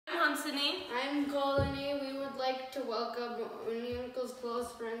Unni. I'm Colony. We would like to welcome Unni Uncle's close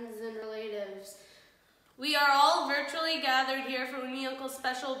friends and relatives. We are all virtually gathered here for Unni Uncle's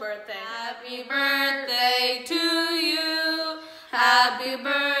special birthday. Happy birthday to you. Happy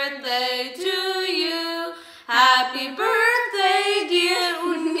birthday to you. Happy birthday, dear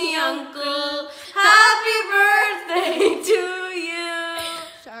Unni Uncle. Happy birthday to you.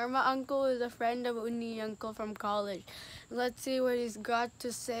 Sharma Uncle is a friend of Unni Uncle from college. Let's see what he's got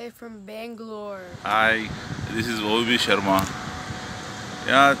to say from Bangalore. Hi, this is O.B. Sharma.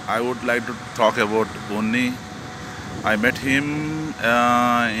 Yeah, I would like to talk about Unni. I met him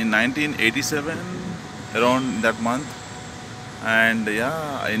in 1987, around that month, and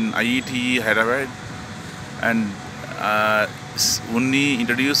yeah, in IET Hyderabad, and Unni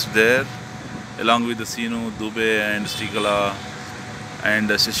introduced there, along with the Sinu, Dubey, and Srikala, and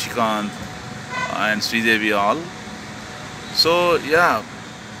Shashikant, and Sridevi all. So yeah,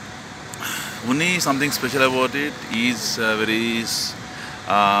 Unni, something special about it. He's very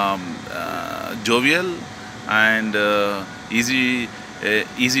jovial and easy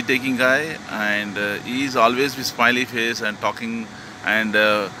taking guy, and he's always with smiley face and talking, and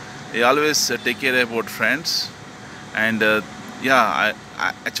he always take care about friends. And yeah,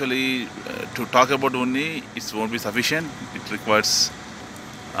 I actually to talk about Unni, it won't be sufficient. It requires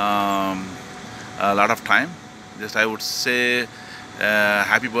a lot of time. Just I would say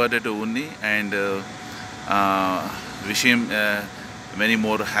happy birthday to Unni, and wish him many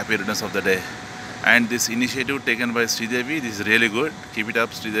more happy returns of the day. And this initiative taken by Sridevi, this is really good. Keep it up,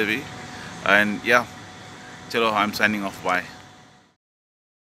 Sridevi. And yeah, chalo, I'm signing off. Bye.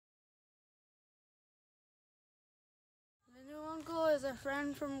 Vinu Uncle is a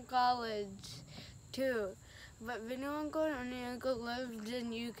friend from college, too. But Vinu Uncle and Unni Uncle lived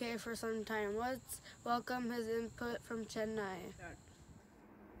in UK for some time. Let's welcome his input from Chennai.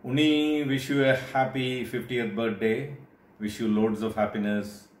 Unni, wish you a happy 50th birthday. Wish you loads of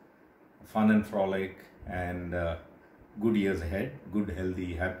happiness, fun and frolic, and good years ahead. Good,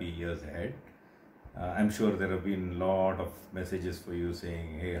 healthy, happy years ahead. I'm sure there have been a lot of messages for you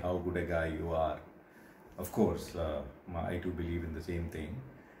saying, hey, how good a guy you are. Of course, I too believe in the same thing.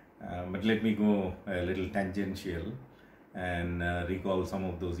 But let me go a little tangential and recall some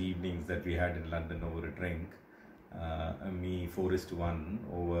of those evenings that we had in London over a drink. Me 4:1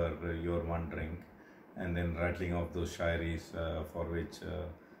 over your one drink, and then rattling off those shairis for which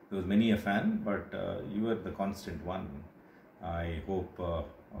there was many a fan, but you were the constant one. I hope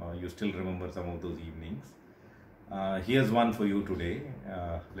you still remember some of those evenings. Here's one for you today.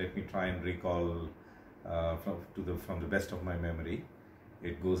 Let me try and recall from the best of my memory.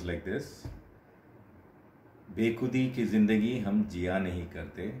 It goes like this. बेखुदी की जिंदगी हम जिया नहीं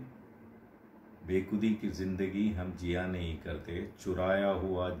करते, बेखुदी की जिंदगी हम जिया नहीं करते, चुराया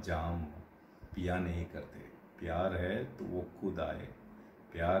हुआ जाम पिया नहीं करते, प्यार है तो वो खुद आए,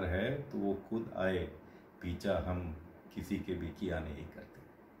 प्यार है तो वो खुद आए, पीछा हम किसी के भी किया नहीं करते.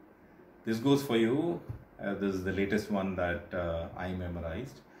 This goes for you. This is the latest one that I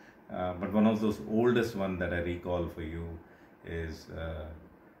memorized, but one of those oldest one that I recall for you is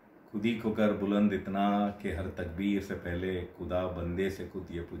खुदी को कर बुलंद इतना कि हर तकबीर से पहले खुदा बंदे से खुद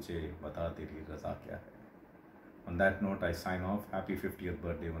ये पूछे बता तेरी रज़ा क्या है. On that note, I sign off. Happy 50th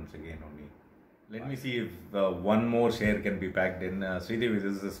birthday once again, Unni. Let me see if one more share can be packed in. Sridevi,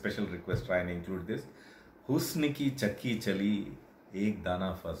 this is a special request. Try and include this. हुस्न की चक्की चली एक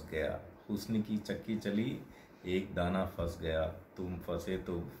दाना फंस गया, हुस्न की चक्की चली एक दाना फंस गया, तुम फंसे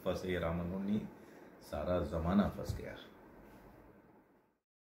तो फंसे रामन उन्नी, सारा जमाना फंस गया.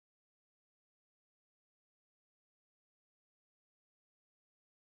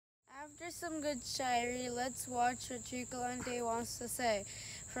 After some good shairi, let's watch what Srikalante wants to say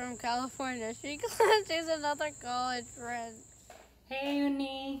from California. Srikalante is another college friend. Hey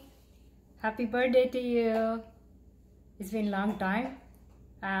Unni, happy birthday to you. It's been a long time.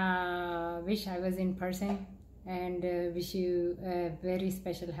 Wish I was in person, and wish you a very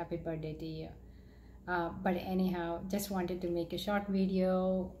special happy birthday to you. But anyhow, just wanted to make a short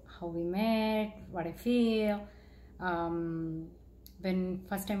video, how we met, what I feel. When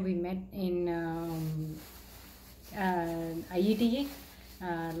first time we met in IET,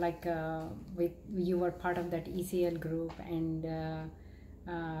 you were part of that ECL group, and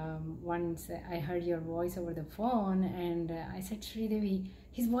once I heard your voice over the phone, and I said, Sridevi,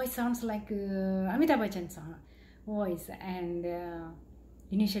 his voice sounds like Amitabh Bachchan's voice, and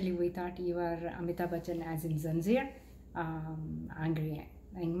initially we thought you were Amitabh Bachchan as in Zanjeer, angry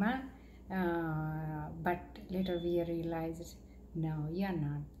young man, but later we realized, no, you are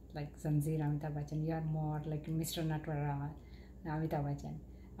not like Zanjeer Amitabh Bachchan, you are more like Mr. Natwara Amitabh Bachchan.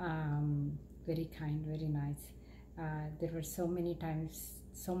 very kind, very nice. There were so many times,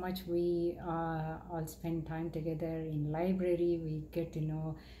 so much we all spend time together in library. We get to know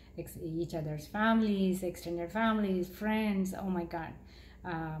each other's families, extended families, friends. Oh my God,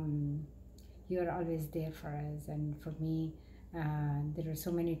 you are always there for us and for me. There were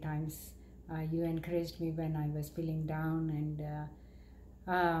so many times you encouraged me when I was feeling down, and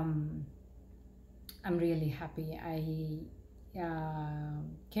I'm really happy. I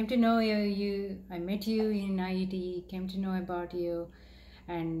came to know you. I met you in IET, came to know about you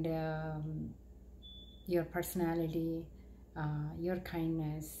and your personality, your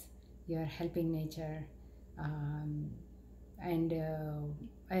kindness, your helping nature, and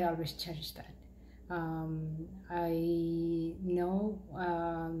I always cherish that. I know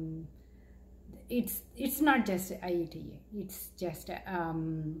it's not just IET. It's just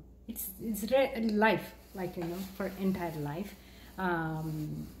it's life, like for entire life.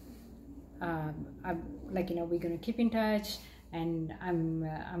 Like we're gonna keep in touch, and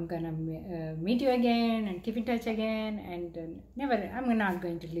I'm gonna meet you again and keep in touch again, and never. I'm not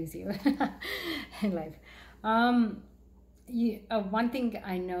going to lose you in life. One thing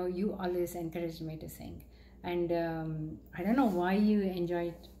I know, you always encouraged me to sing, and I don't know why you enjoy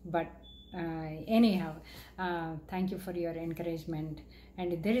it, but anyhow, thank you for your encouragement. And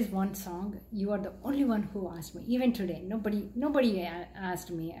there is one song, you are the only one who asked me. Even today, nobody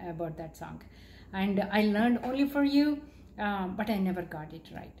asked me about that song, and I learned only for you, but I never got it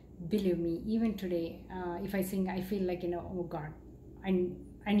right. Believe me, even today, if I sing, I feel like oh God, I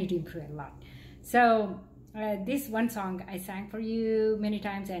need to improve a lot. So this one song I sang for you many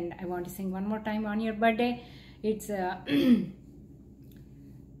times, and I want to sing one more time on your birthday. It's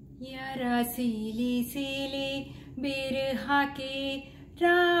Yara sili sili birha ki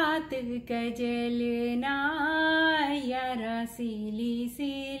raat ka jalna, yara sili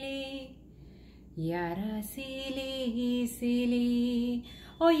sili, yara sili sili,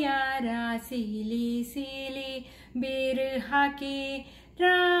 oh yara sili sili birha ki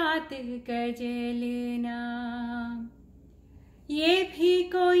रात का जलना, ये भी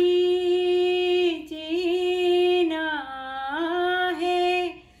कोई जीना है,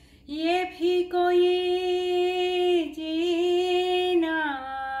 ये भी कोई जीना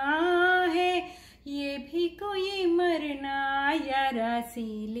है, ये भी कोई मरना, यारा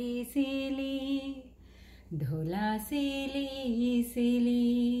सीली सीली, ढोला सीली सीली,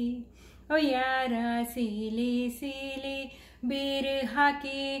 ओ यारा सीली सीली, बिरहा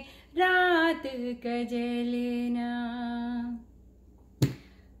की रात का जलना.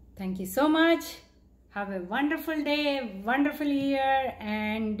 Thank you so much. Have a wonderful day, wonderful year,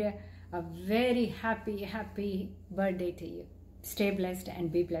 and a very happy birthday to you. Stay blessed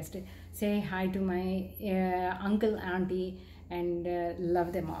and be blessed. Say hi to my uncle, auntie, and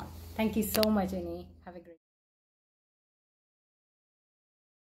love them all. Thank you so much, Unni. Have a great day.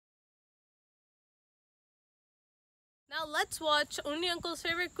 Now let's watch Unni uncle's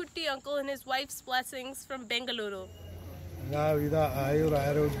favorite Kutti uncle and his wife's blessings from Bengaluru. എല്ലാവിധ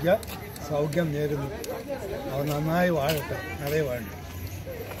ആയുരാരോഗ്യ സൗഖ്യം നേരുന്നു. അവൻ നന്നായി വാഴട്ടെ. അതേ വേണ്ട.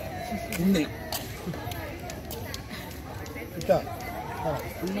 ഉണ്ണി കിട്ടാ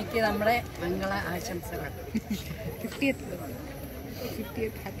ഉണ്ണിക്ക് നമ്മുടെ മംഗള ആശംസകൾ. 50th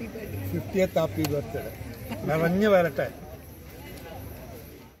happy birthday. നിറഞ്ഞു വരട്ടെ.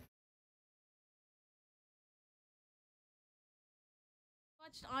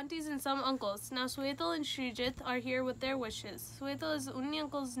 Aunties and some uncles. Now Swetal and Srijit are here with their wishes. Swetal is Unni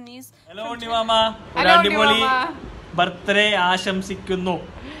uncle's niece. Hello Unni Mama. Hello Unni Mama. Birthday ആശംസിക്കുന്നു.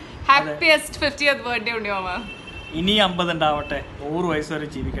 Happiest 50th birthday Unni Mama. ഇനി 50 ഉണ്ടാവട്ടെ, 100 വയസ്സ് വരെ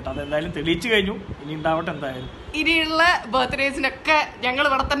ജീവിക്കട്ടെ. അതെന്തായാലും തെളിയിച്ചു കഴിഞ്ഞു. ഇനി ഉണ്ടാവട്ടെ എന്തായാലും. ഇനിയുള്ള ബർത്ത്ഡേസിനൊക്കെ ഞങ്ങൾ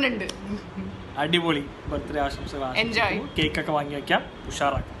ഇവിടെ തന്നെ ഉണ്ട്. അടിപൊളി ബർത്ത്ഡേ ആശംസകൾ. എൻജോയ്. കേക്ക് ഒക്കെ വാങ്ങി വെക്കാം,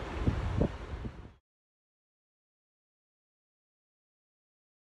 ഉഷാറാക്കാം.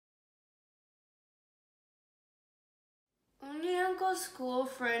 Unni uncle's school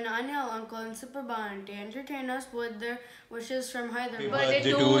friend Anil uncle and Superba auntie entertain us with their wishes from Hyderabad. Happy birthday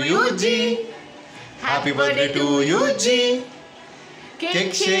to you, G. Happy birthday to you, G.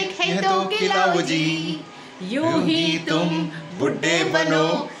 Cake shake है तो खिलाओ जी. यूं ही तुम बुड्ढे बनो.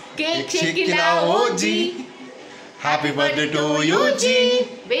 Cake shake खिलाओ जी. Happy birthday to you, G.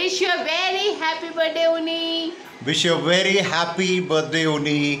 Wish you a very happy birthday Unni. Wish you a very happy birthday,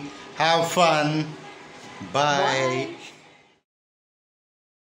 Unni. Have fun. Bye.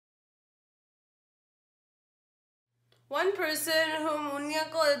 One person whom Unni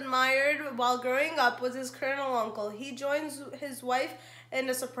uncle admired while growing up was his colonel uncle. He joins his wife in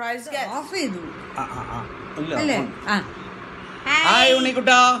a surprise guest. Off ചെയ്തു. ആ Hi,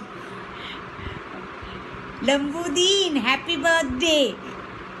 Unikutta. Lambudin, happy birthday.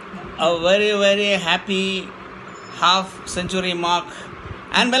 A very, very happy half century mark.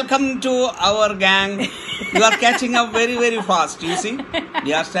 And welcome to our gang. You are catching up very, very fast. You see?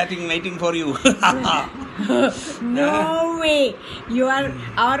 We are starting waiting for you. No way. You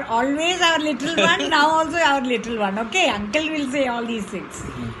are always our little one, now also our little one. Okay, uncle will say all these things.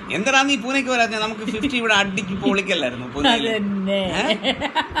 എന്തിനാ നീ പൂനെക്ക് വരാതെ നമുക്ക് 50 ഇവിടെ അടിക്ക് പൊളിക്കല്ലായിരുന്നു പൂനെയിൽ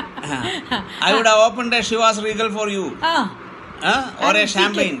I would have opened a Shiva's Regal for you. Or a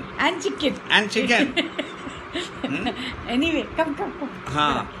champagne. And chicken. Anyway, come.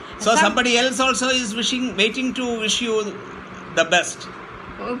 So somebody else also is waiting to wish you the best.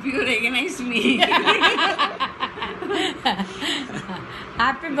 Hope you recognize me.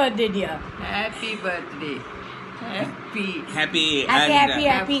 Happy birthday, dear. Happy birthday.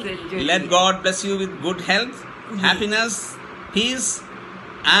 Happy. Let God bless you with good health, happiness, peace,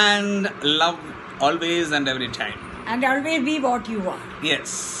 and love always and every time. And always be what you are. Yes.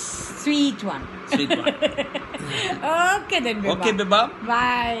 Sweet one. Okay then, Beba. Okay, Beba.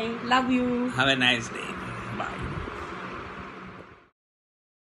 Bye. Love you. Have a nice day. Bye.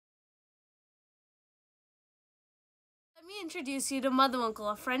 Let me introduce you to Mother Uncle,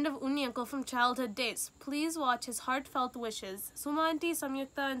 a friend of Unni Uncle from childhood days. Please watch his heartfelt wishes. Suma Auntie,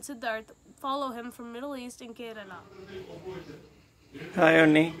 Samyukta and Siddharth follow him from Middle East in Kerala. Hi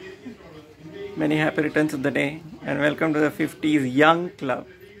Unni, many happy returns of the day and welcome to the 50s Young Club.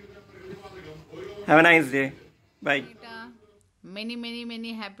 Have a nice day. Bye.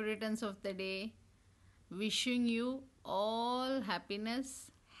 Many happy returns of the day. Wishing you all happiness,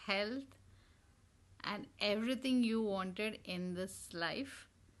 health, and everything you wanted in this life.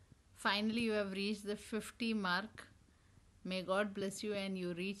 Finally, you have reached the 50 mark. May God bless you and you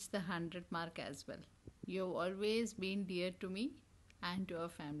reach the 100 mark as well. You have always been dear to me and to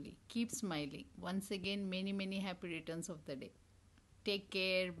our family. Keep smiling. Once again, many happy returns of the day. Take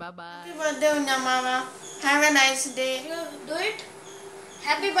care. Bye-bye. Happy birthday, Unna Mama. Have a nice day. Do it.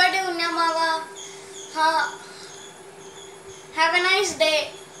 Happy birthday, Unna Mama. Have a nice day.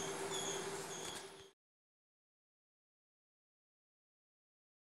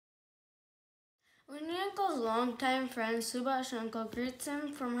 Unni Uncle's longtime friend Subhash Uncle greets him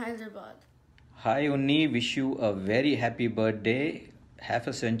from Hyderabad. Hi Unni, wish you a very happy birthday, half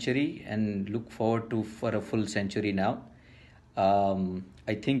a century, and look forward for a full century now.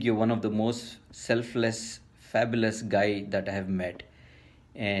 I think you're one of the most selfless, fabulous guy that I have met.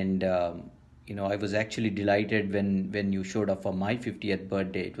 And, I was actually delighted when you showed up for my 50th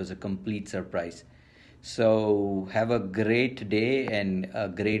birthday. It was a complete surprise. So have a great day and a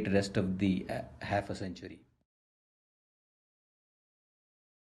great rest of the half a century.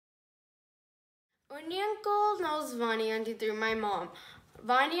 Unni Uncle knows Vani Auntie through my mom.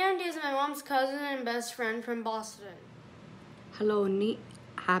 Vani Auntie is my mom's cousin and best friend from Boston. Hello Unni,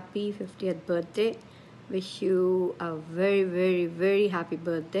 happy 50th birthday. Wish you a very happy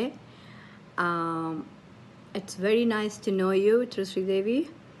birthday. It's very nice to know you through Sridevi,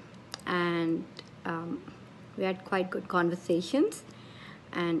 and we had quite good conversations,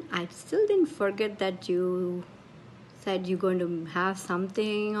 and I still didn't forget that you said you're going to have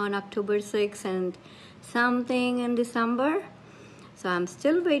something on October 6th and something in December. So I'm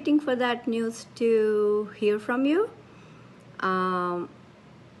still waiting for that news to hear from you.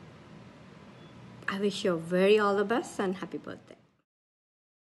 I wish you all the best and happy birthday.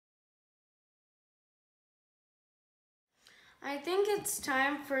 I think it's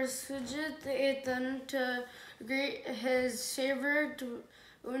time for Sujit Ethan to greet his favorite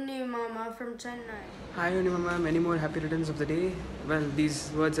Unni Mama from Chennai. Hi Unni Mama, many more happy returns of the day. Well,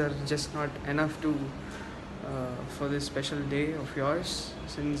 these words are just not enough for this special day of yours,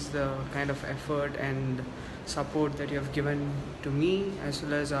 since the kind of effort and support that you have given to me as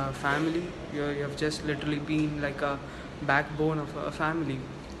well as our family. You have just literally been like a backbone of a family,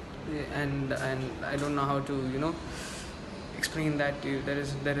 and I don't know how to explain that to you.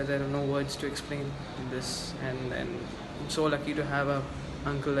 There are no words to explain this, and I'm so lucky to have a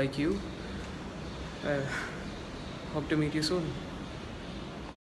uncle like you. Hope to meet you soon.